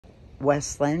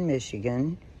Westland,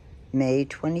 Michigan, May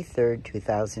 23rd,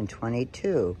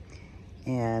 2022.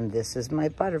 And this is my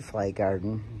butterfly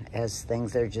garden as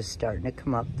things are just starting to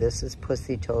come up. This is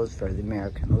pussy toes for the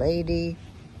American lady.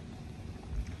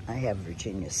 I have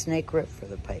Virginia snakerip for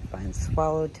the pipevine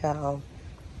swallowtail.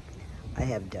 I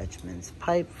have Dutchman's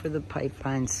pipe for the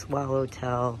pipevine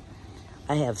swallowtail.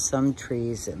 I have some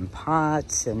trees in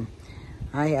pots, and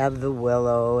I have the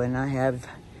willow, and I have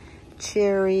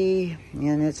cherry,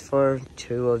 and it's for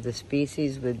two of the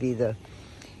species, would be the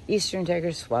Eastern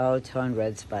tiger swallowtail and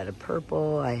red spotted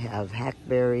purple. I have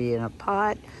hackberry in a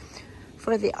pot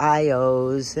for the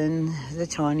IOs and the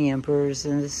tawny emperors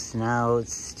and the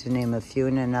snouts, to name a few,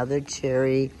 and another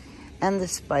cherry, and the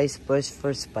spice bush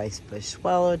for spice bush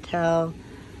swallowtail.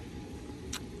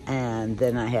 And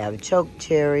then I have choke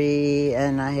cherry,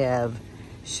 and I have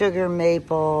sugar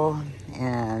maple,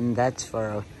 and that's for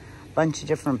a bunch of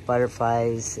different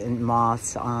butterflies and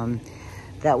moths.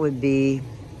 That would be,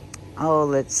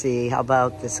 let's see, how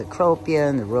about the cecropia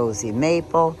and the rosy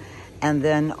maple. And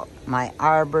then my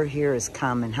arbor here is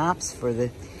common hops for the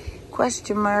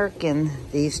question mark and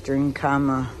the eastern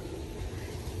comma.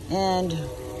 And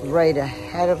right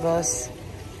ahead of us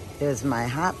is my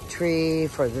hop tree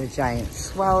for the giant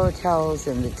swallowtails,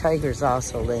 and the tigers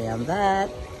also lay on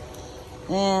that.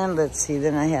 And let's see,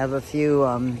 then I have a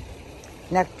few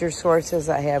nectar sources.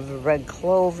 I have the red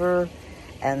clover,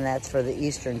 and that's for the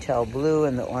eastern tail blue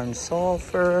and the orange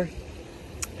sulfur.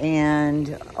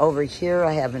 And over here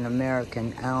I have an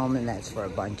American elm, and that's for a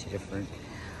bunch of different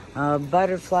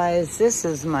butterflies. This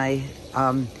is my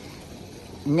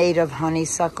native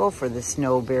honeysuckle for the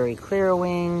snowberry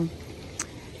clearwing.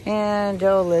 And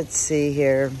let's see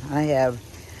here, I have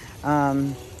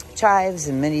chives,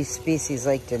 and many species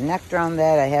like the nectar on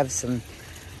that. I have some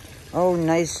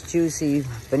nice juicy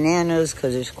bananas,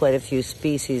 because there's quite a few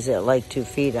species that like to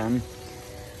feed on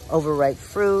overripe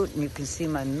fruit. And you can see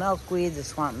my milkweed. The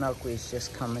swamp milkweed is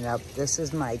just coming up. This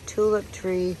is my tulip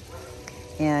tree,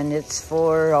 and it's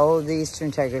for the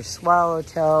eastern tiger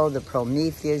swallowtail. The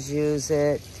Prometheus use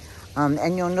it.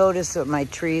 And you'll notice that my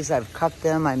trees, I've cut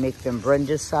them. I make them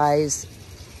Brenda size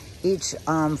each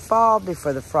fall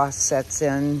before the frost sets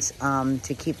in,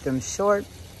 to keep them short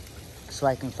so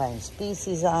I can find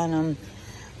species on them.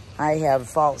 I have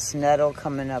false nettle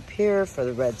coming up here for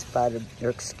the red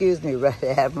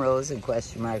admirals and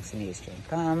question marks and eastern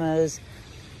commas.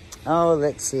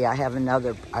 Let's see, I have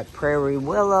another prairie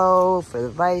willow for the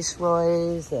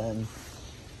viceroys, and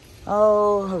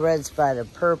red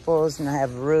spotted purples, and I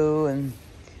have rue, and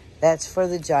that's for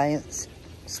the giant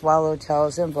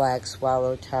swallowtails and black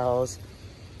swallowtails.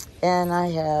 And I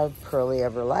have pearly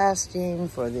everlasting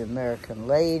for the American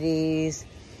ladies,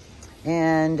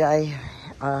 and I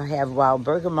have wild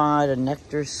bergamot, a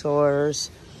nectar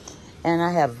source, and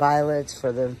I have violets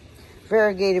for the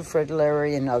variegated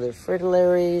fritillary and other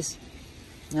fritillaries.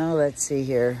 Now let's see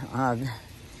here.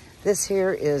 This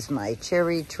here is my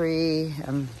cherry tree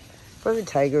for the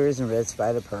tigers and red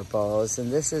spotted purples,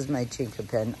 and this is my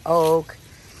chinquapin oak.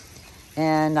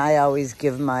 And I always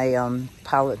give my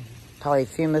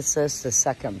polyphemesis the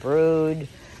second brood.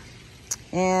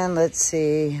 And let's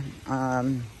see,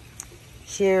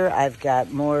 here I've got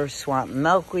more swamp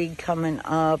milkweed coming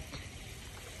up,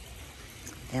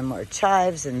 and more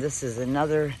chives, and this is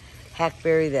another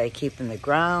hackberry that I keep in the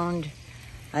ground.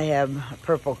 I have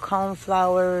purple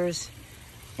coneflowers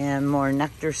and more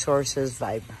nectar sources,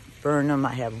 viburnum.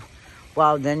 I have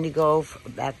wild indigo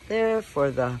back there for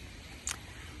the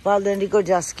wild indigo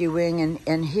dusky wing,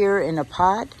 and here in a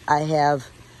pot I have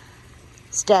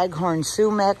staghorn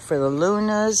sumac for the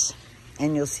lunas,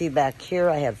 and you'll see back here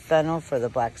I have fennel for the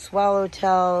black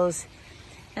swallowtails,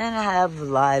 and I have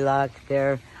lilac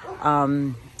there.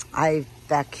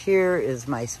 Back here is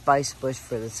my spice bush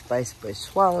for the spice bush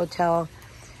swallowtail,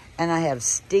 and I have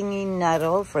stinging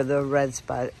nettle for the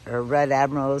red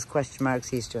admirals, question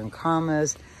marks, eastern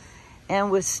commas, and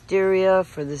wisteria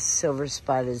for the silver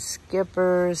spotted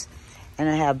skippers, and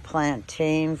I have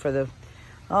plantain for the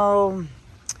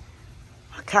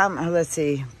let's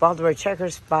see, Baltimore checker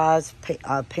spots,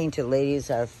 painted ladies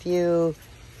are a few.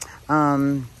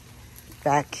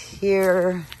 Back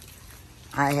here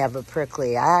I have a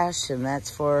prickly ash, and that's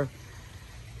for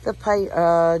the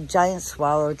giant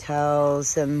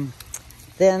swallowtails. And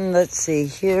then let's see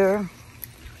here,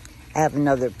 I have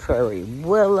another prairie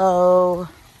willow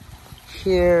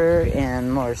here,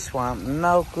 and more swamp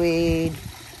milkweed.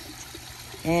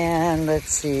 And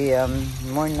let's see,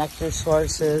 more nectar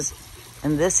sources.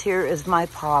 And this here is my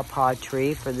pawpaw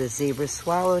tree for the zebra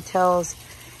swallowtails.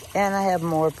 And I have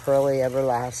more pearly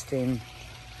everlasting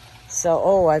So,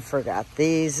 oh, I forgot.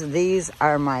 These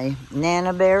are my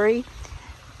Nannaberry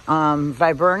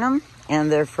viburnum,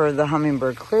 and they're for the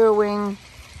hummingbird clearwing.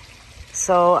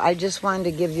 So I just wanted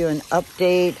to give you an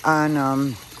update on,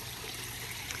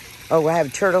 oh, I have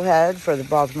turtlehead for the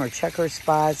Baltimore checker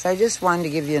spots. I just wanted to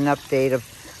give you an update of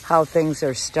how things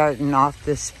are starting off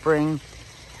this spring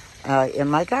in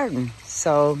my garden.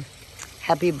 So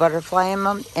happy butterfly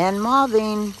and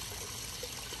mothing.